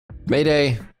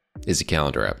Mayday is a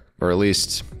calendar app, or at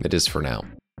least it is for now.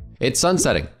 It's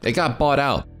sunsetting. It got bought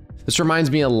out. This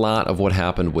reminds me a lot of what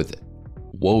happened with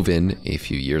Woven a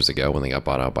few years ago when they got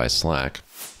bought out by Slack.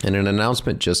 And an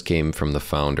announcement just came from the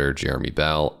founder, Jeremy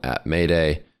Bell, at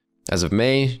Mayday. As of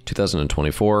May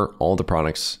 2024, all the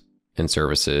products and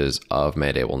services of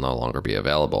Mayday will no longer be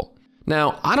available.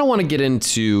 Now, I don't want to get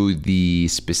into the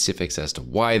specifics as to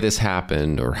why this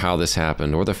happened or how this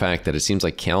happened, or the fact that it seems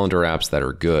like calendar apps that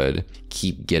are good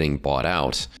keep getting bought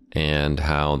out and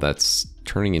how that's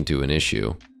turning into an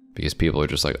issue because people are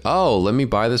just like, oh, let me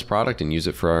buy this product and use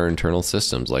it for our internal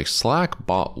systems. Like Slack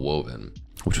bought Woven,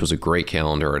 which was a great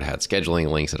calendar. It had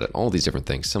scheduling links, it had all these different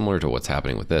things similar to what's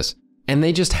happening with this. And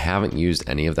they just haven't used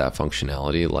any of that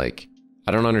functionality. Like,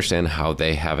 I don't understand how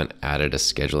they haven't added a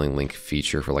scheduling link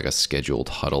feature for like a scheduled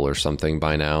huddle or something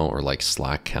by now, or like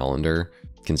Slack calendar,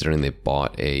 considering they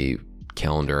bought a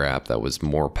calendar app that was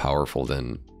more powerful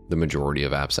than the majority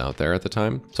of apps out there at the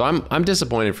time. So I'm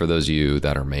disappointed for those of you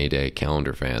that are Mayday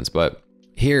calendar fans, but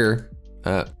here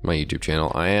at my YouTube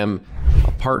channel, I am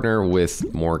a partner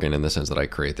with Morgen in the sense that I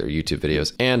create their YouTube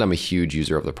videos, and I'm a huge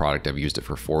user of the product. I've used it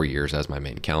for 4 years as my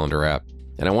main calendar app.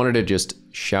 And I wanted to just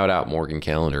shout out Morgen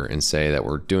Calendar and say that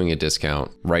we're doing a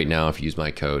discount right now. If you use my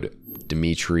code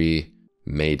Dimitri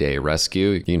Mayday Rescue,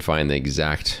 you can find the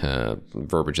exact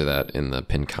verbiage of that in the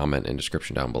pinned comment and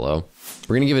description down below.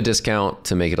 We're gonna give a discount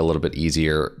to make it a little bit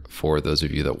easier for those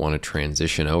of you that want to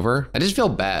transition over. I just feel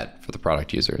bad for the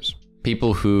product users.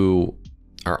 People who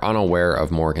are unaware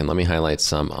of Morgen, let me highlight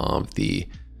some of the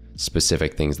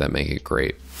specific things that make it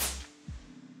great.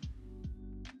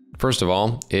 First of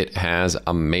all, it has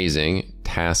amazing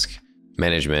task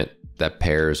management that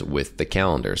pairs with the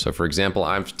calendar. So for example,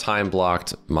 I've time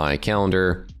blocked my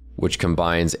calendar, which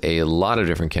combines a lot of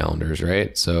different calendars,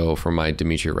 right? So for my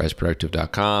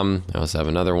DimitriRiseProductive.com, I also have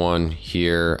another one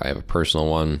here. I have a personal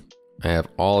one. I have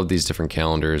all of these different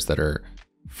calendars that are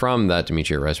from that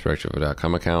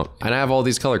DimitriRiseProductive.com account. And I have all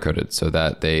these color coded so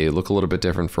that they look a little bit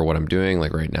different for what I'm doing.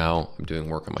 Like right now, I'm doing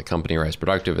work on my company, Rise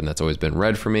Productive, and that's always been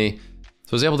red for me.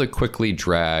 So I was able to quickly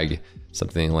drag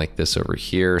something like this over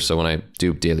here. So when I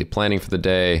do daily planning for the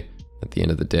day, at the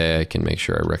end of the day, I can make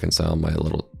sure I reconcile my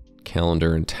little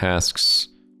calendar and tasks,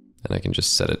 and I can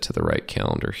just set it to the right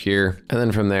calendar here. And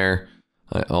then from there,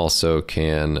 I also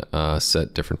can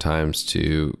set different times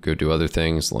to go do other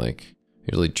things, like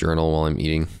usually journal while I'm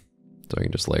eating. So I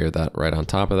can just layer that right on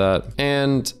top of that.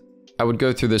 And I would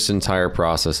go through this entire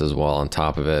process as well on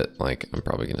top of it. Like I'm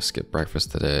probably gonna skip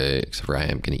breakfast today, except for I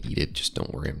am gonna eat it. Just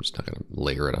don't worry, I'm just not gonna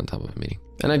layer it on top of a meeting.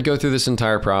 And I'd go through this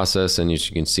entire process, and as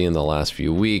you can see in the last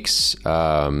few weeks,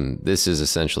 this is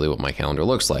essentially what my calendar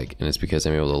looks like. And it's because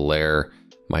I'm able to layer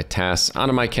my tasks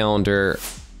onto my calendar.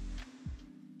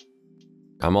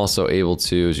 I'm also able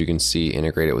to, as you can see,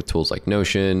 integrate it with tools like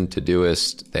Notion,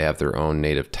 Todoist. They have their own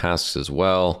native tasks as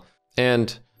well.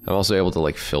 And I'm also able to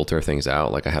like filter things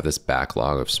out. Like I have this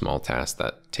backlog of small tasks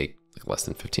that take like less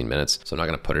than 15 minutes. So I'm not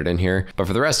gonna put it in here, but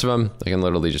for the rest of them, I can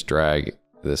literally just drag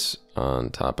this on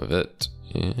top of it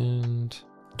and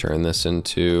turn this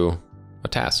into a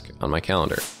task on my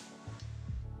calendar.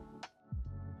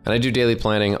 And I do daily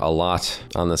planning a lot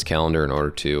on this calendar in order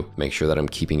to make sure that I'm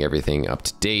keeping everything up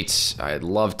to date. I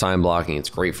love time blocking, it's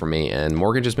great for me, and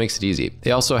Morgen just makes it easy.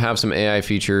 They also have some AI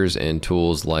features and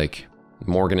tools like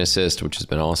Morgen Assist, which has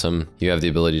been awesome. You have the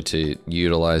ability to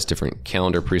utilize different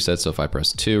calendar presets. So if I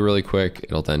press 2 really quick,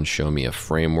 it'll then show me a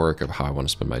framework of how I want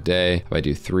to spend my day. If I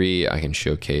do 3, I can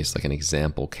showcase like an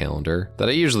example calendar that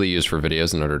I usually use for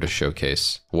videos in order to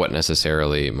showcase what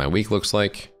necessarily my week looks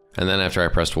like. And then after I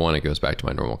pressed 1, it goes back to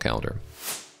my normal calendar.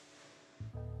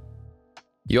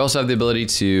 You also have the ability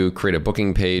to create a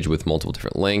booking page with multiple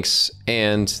different links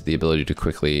and the ability to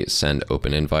quickly send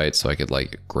open invites. So I could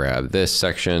like grab this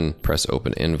section, press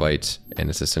open invite, and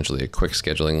it's essentially a quick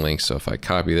scheduling link. So if I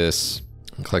copy this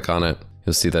and click on it,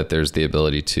 you'll see that there's the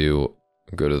ability to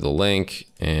go to the link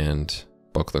and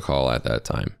book the call at that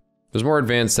time. There's more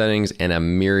advanced settings and a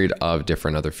myriad of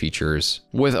different other features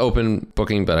with open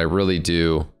booking, but I really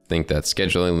do think that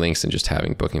scheduling links and just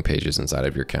having booking pages inside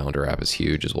of your calendar app is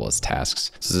huge, as well as tasks.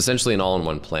 So it's essentially an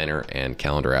all-in-one planner and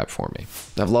calendar app for me.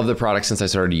 I've loved the product since I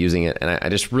started using it, and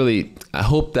I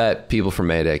hope that people from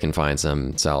Mayday can find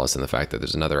some solace in the fact that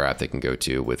there's another app they can go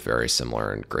to with very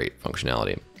similar and great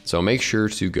functionality. So make sure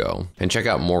to go and check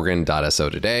out morgen.so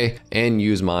today and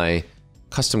use my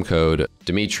custom code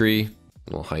Dimitri,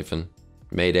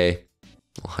 Mayday,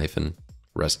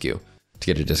 Rescue to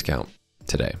get a discount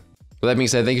today. With that being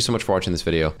said, thank you so much for watching this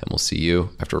video, and we'll see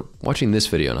you after watching this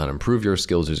video on how to improve your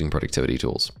skills using productivity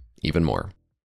tools even more.